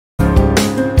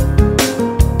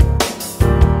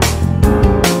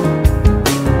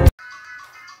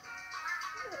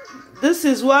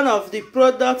is one of the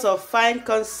products of Fine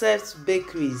Concept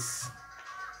Bakeries.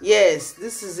 Yes,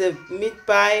 this is a meat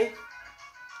pie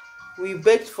we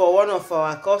baked for one of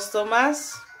our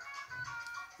customers.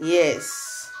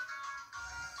 Yes.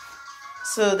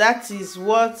 So that is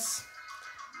what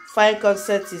Fine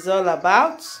Concept is all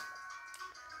about.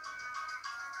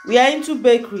 We are into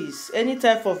bakeries, any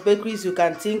type of bakeries you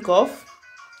can think of.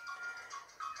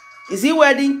 Is it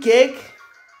wedding cake,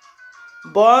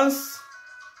 buns?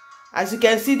 As you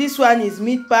can see, this one is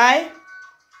meat pie,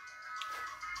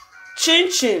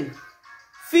 chin chin,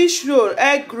 fish roll,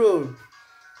 egg roll.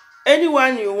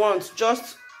 Anyone you want,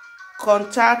 just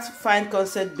contact Fine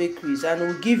Concept Bakeries and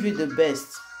we'll give you the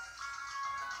best.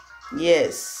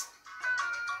 Yes.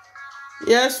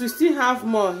 Yes, we still have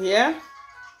more here.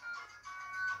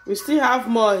 This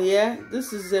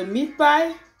is a meat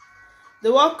pie,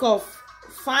 the work of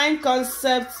Fine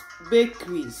Concept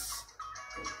Bakeries.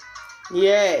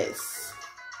 Yes.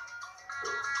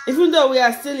 Even though we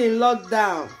are still in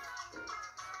lockdown,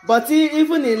 but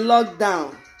even in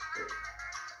lockdown,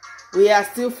 we are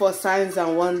still for signs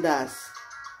and wonders,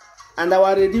 and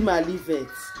our Redeemer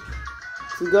liveth.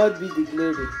 To God be the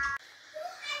glory.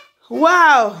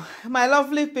 Wow, my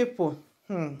lovely people.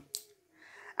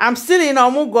 I'm still in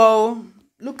Omugo.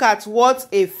 Look at what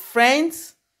a friend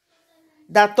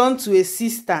that turned to a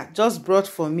sister just brought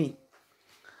for me.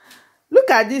 Look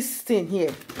at this thing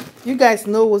here. You guys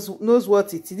knows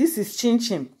what it is. This is chin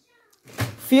chin.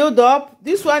 Filled up.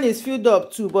 This one is filled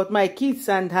up too, but my kids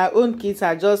and her own kids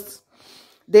are just,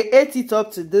 they ate it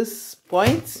up to this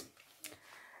point.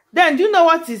 Then do you know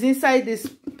what is inside this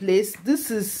place? This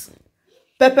is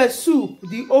pepper soup,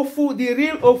 the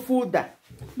real ofuda.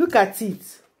 Look at it.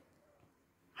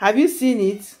 Have you seen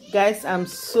it? Guys, I'm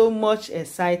so much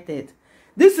excited.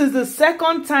 This is the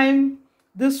second time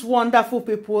these wonderful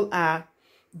people are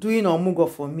doing Omugo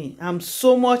for me. I'm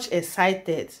so much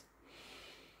excited.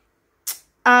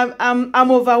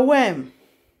 I'm overwhelmed.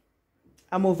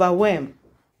 I'm overwhelmed.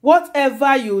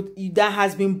 Whatever that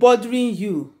has been bothering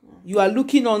you, you are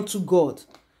looking unto God.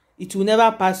 It will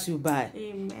never pass you by.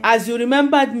 Amen. As you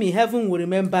remembered me, heaven will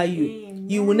remember you. Amen.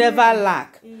 You will never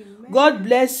lack. Amen. God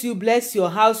bless you, bless your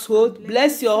household,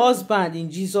 bless your husband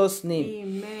in Jesus'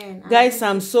 name. Amen. Guys,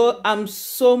 I'm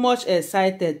so much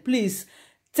excited. Please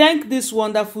thank this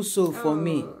wonderful soul for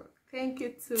me. Thank you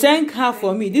too. Thank her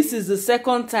for me. This is the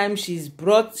second time she's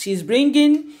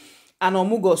bringing an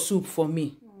Omugo soup for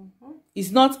me.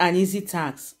 It's not an easy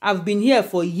task. I've been here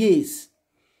for years.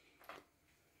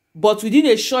 But within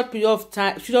a short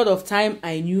period of time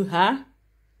I knew her,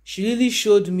 she really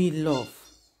showed me love.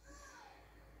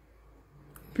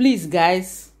 Please,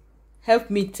 guys, help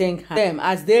me thank them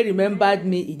as they remembered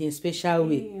me in a special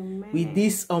way. Amen. With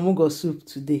this Omugo soup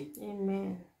today.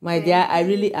 Amen. My dear, I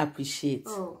really appreciate.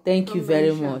 Thank you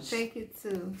very much. Thank you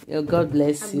too. Your God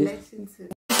bless you. Bless you too.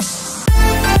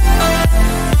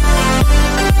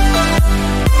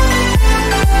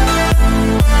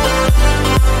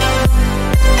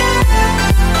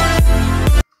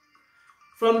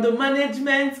 From the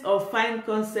management of Fine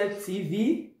Concept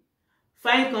TV,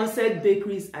 Fine Concept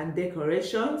Bakeries and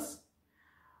Decorations,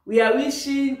 we are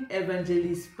wishing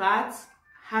Evangelist Pat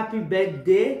happy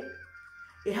birthday,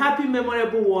 a happy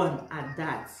memorable one at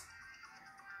that.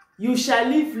 You shall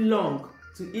live long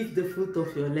to eat the fruit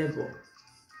of your labor.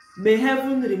 May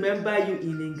heaven remember you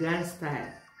in a grand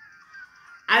style.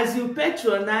 As you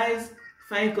patronize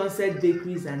Fine Concept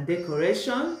Bakeries and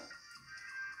Decoration,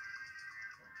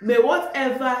 may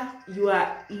whatever you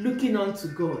are looking unto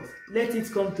God, let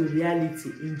it come to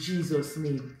reality in Jesus'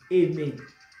 name. Amen.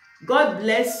 God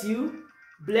bless you,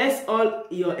 bless all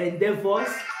your endeavors,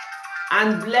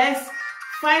 and bless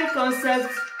Fine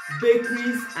Concept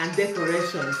Bakeries and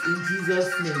Decorations in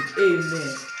Jesus' name.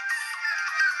 Amen.